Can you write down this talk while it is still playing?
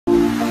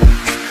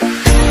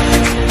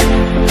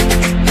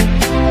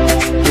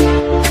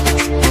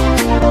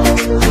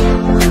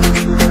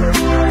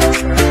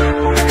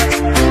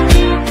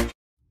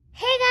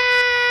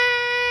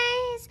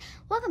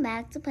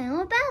playing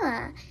with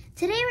Bella.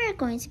 Today we're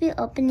going to be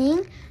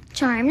opening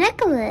charm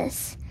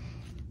necklace.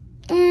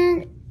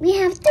 And we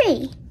have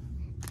 3.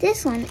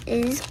 This one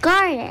is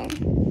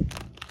garden.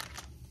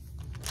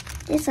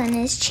 This one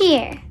is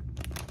cheer.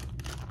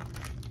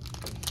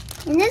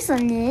 And this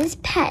one is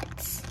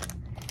pets.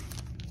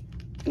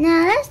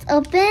 Now let's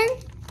open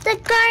the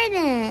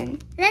garden.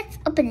 Let's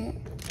open it.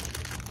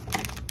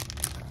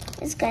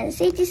 Let's get the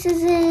safety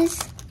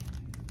scissors.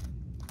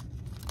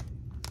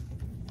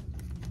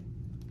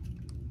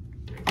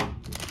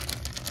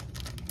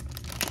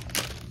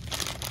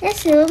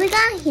 Let's see what we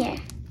got here.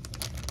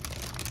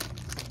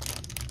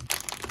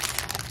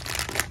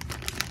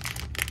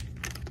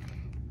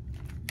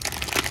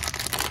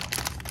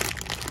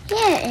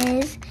 Here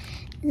is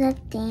the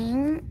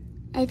thing.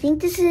 I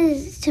think this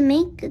is to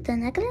make the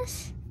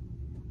necklace.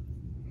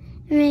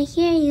 And right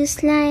here you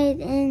slide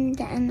in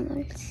the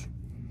animals.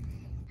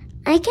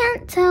 I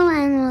can't tell what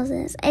animal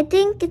this is. I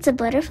think it's a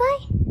butterfly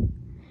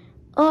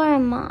or a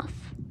moth.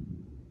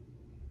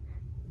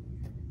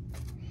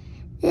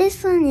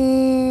 This one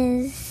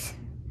is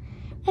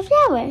a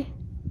flower.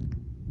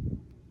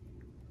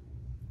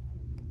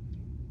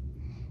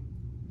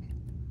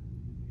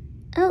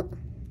 Oh,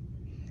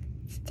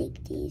 let's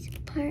take these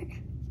apart.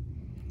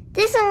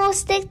 This one will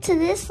stick to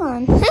this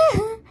one.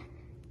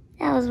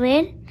 That was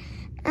weird.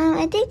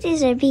 I think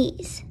these are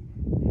bees.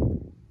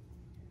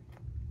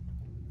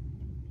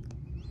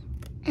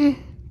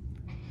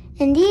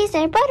 And these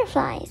are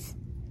butterflies.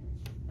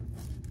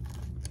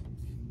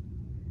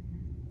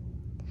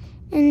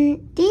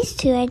 And these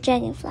 2 are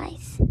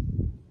dragonflies.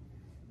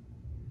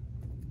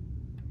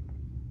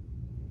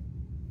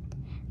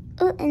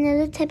 Oh,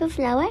 another type of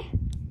flower.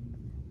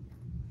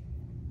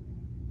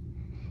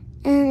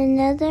 And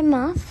another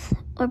moth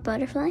or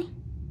butterfly.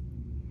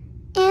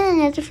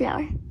 And another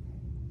flower.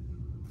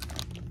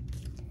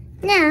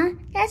 Now,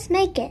 let's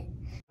make it.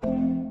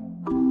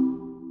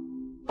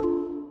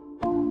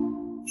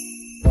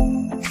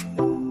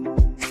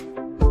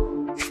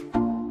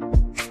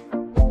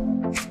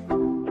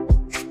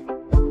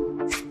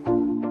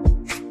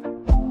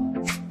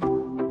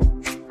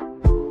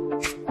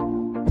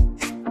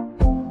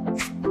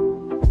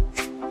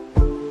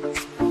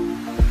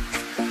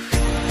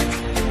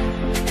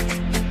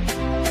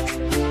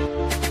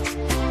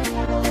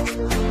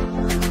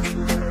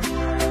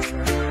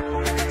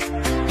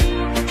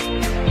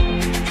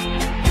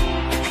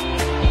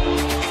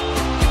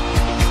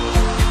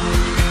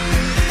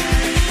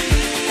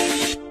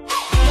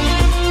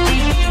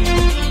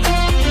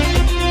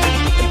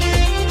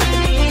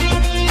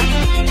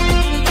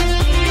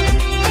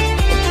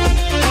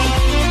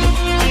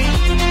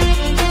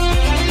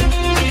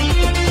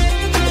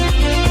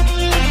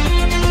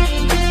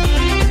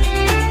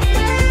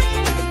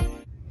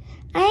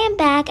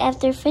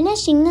 After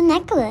finishing the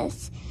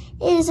necklace.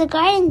 It is a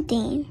garden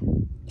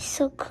theme. It's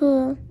so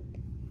cool.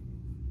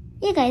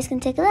 You guys can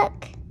take a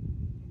look.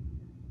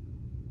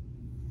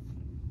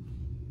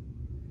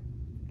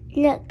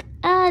 Look.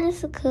 Oh, that's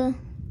so cool.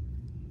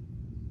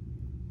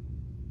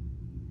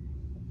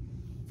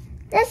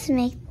 Let's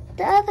make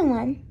the other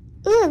one.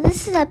 Ooh,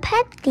 this is a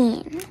pet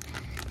theme.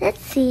 Let's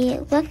see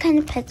what kind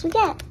of pets we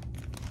get.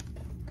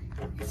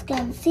 Let's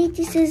get the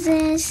safety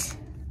scissors.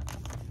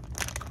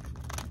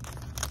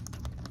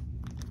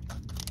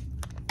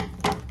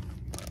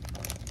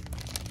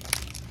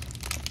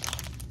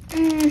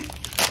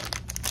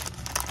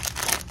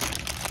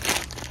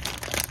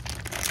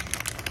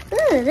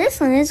 Ooh, this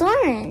one is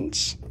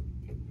orange.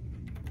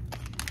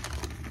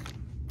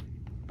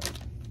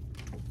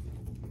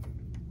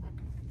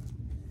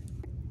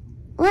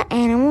 What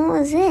animal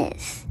is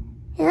this?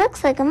 It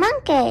looks like a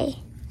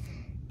monkey.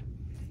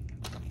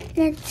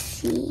 Let's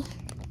see.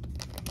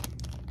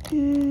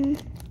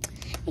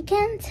 I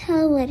can't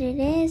tell what it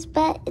is,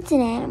 but it's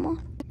an animal.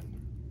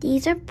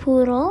 These are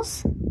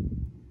poodles.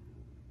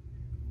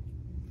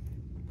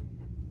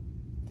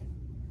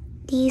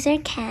 These are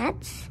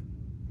cats.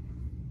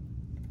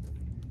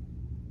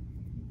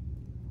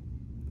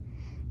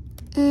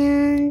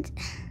 And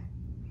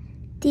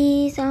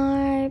these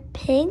are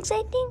pigs,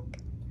 I think.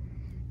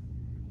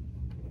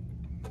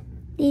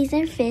 These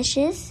are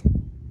fishes.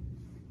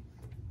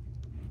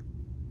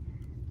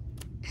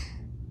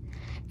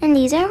 And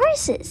these are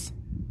horses.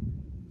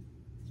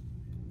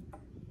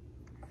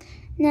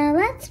 Now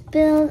let's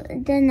build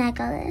the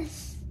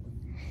necklace.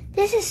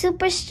 This is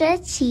super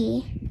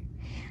stretchy.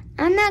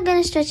 I'm not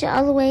going to stretch it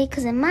all the way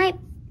because it might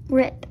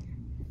rip.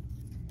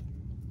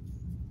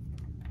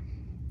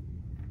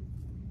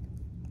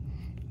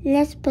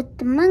 Let's put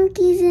the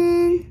monkeys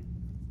in.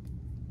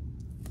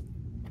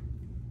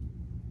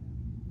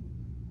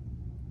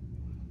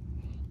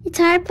 It's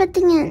hard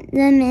putting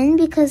them in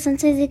because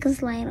sometimes it can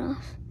slide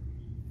off.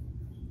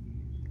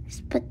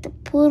 Let's put the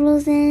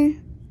poodles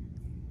in.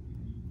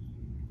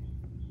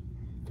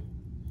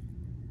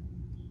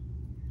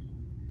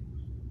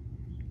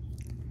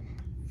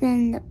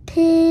 Then the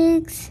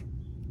pigs.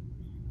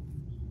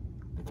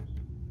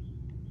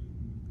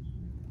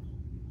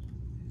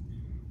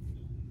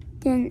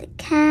 Then the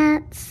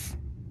cats.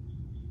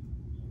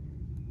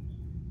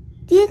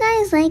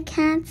 guys like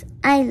cats?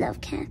 I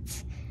love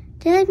cats.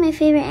 They're like my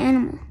favorite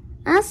animal.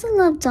 I also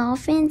love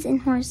dolphins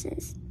and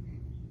horses.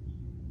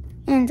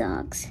 And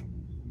dogs.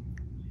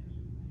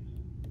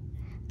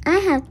 I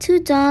have 2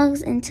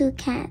 dogs and 2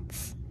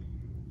 cats.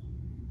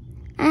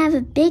 I have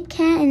a big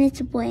cat and it's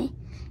a boy.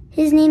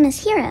 His name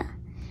is Hira.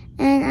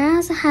 And I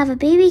also have a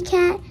baby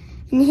cat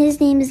and his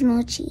name is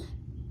Mochi.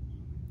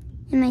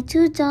 And my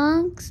 2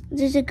 dogs,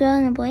 there's a girl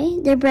and a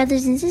boy. They're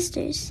brothers and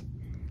sisters.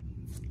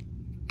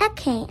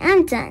 Okay,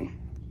 I'm done.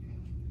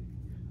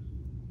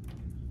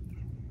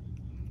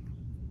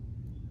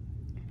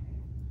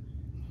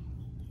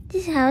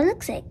 This is how it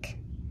looks like.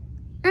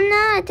 Oh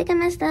no, I think I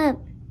messed up.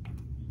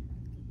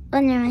 Oh,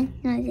 never mind.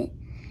 No, I didn't.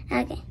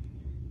 Okay.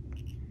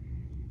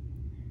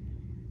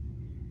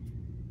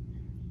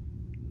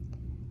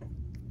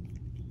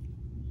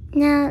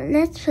 Now,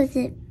 let's put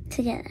it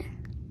together.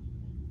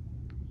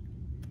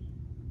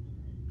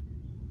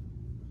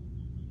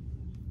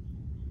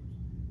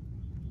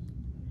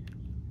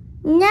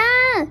 No!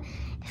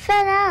 It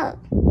fell out.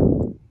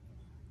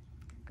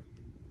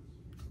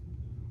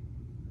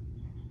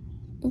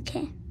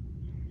 Okay.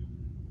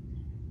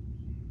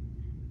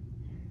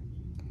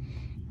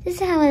 This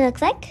is how it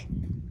looks like.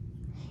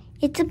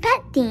 It's a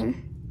pet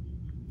theme.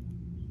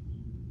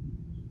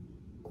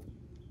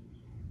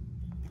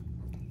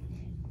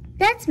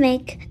 Let's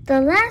make the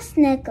last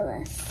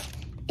necklace.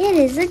 It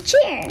is a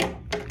chair.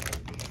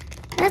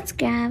 Let's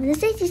grab the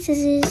safety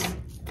scissors.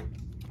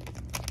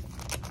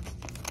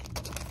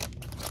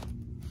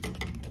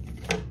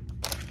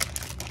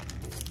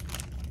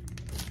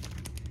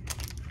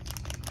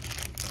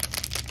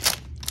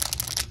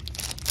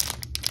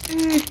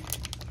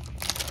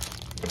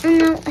 Oh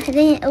no, I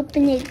didn't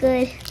open it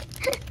good.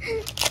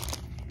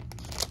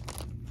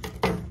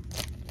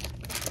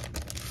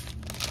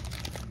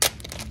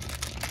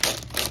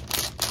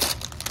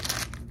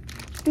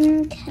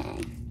 Okay.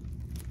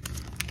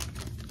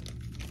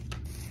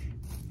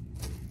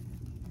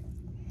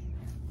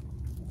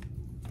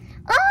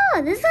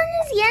 Oh, this one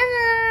is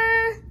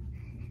yellow.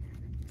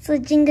 So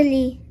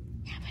jingly.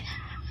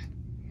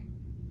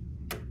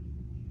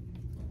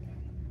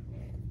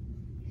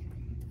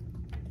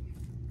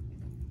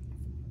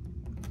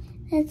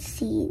 Let's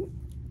see.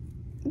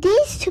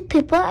 These 2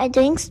 people are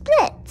doing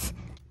splits.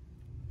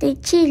 They're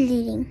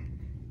cheerleading.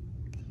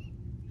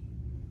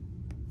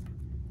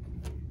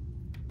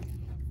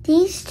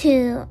 These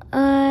 2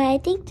 are, I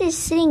think they're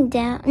sitting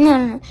down.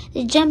 No,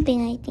 they're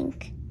jumping, I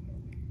think.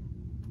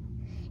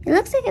 It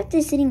looks like if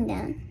they're sitting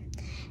down.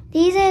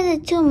 These are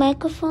the 2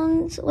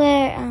 microphones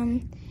where,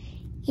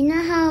 you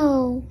know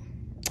how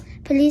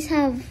police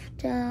have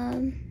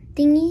the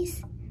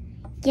thingies?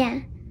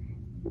 Yeah.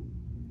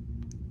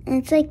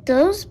 And it's like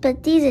those,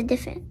 but these are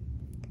different.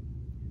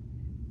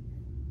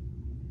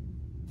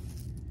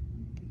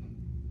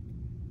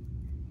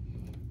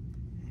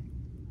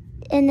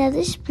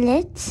 Another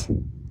split.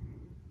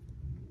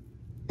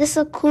 They're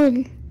so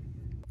cool.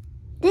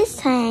 This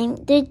time,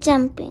 they're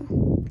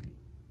jumping.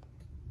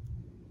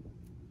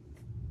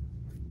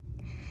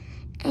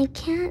 I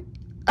can't...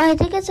 Oh, I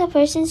think it's a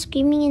person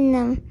screaming in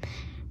the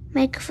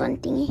microphone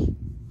thingy.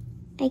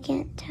 I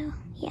can't tell.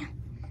 Yeah.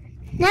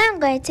 Now I'm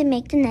going to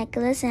make the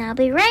necklace and I'll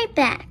be right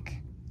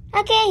back.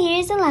 Okay,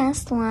 here's the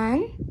last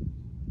one.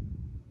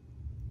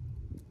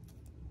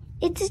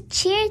 It's a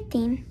cheer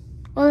theme.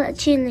 Well, a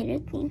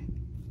cheerleader theme.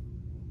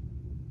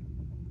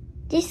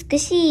 Just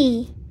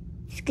squishy.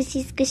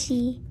 Squishy,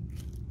 squishy.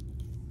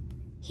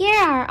 Here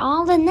are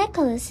all the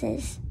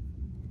necklaces.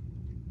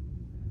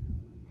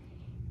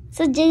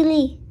 So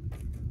jiggly.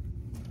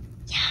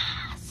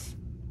 Yes.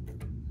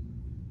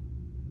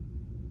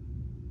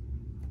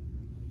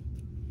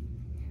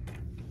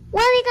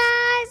 Well, you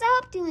guys, I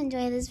hope you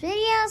enjoyed this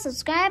video.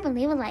 Subscribe and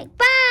leave a like.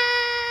 Bye.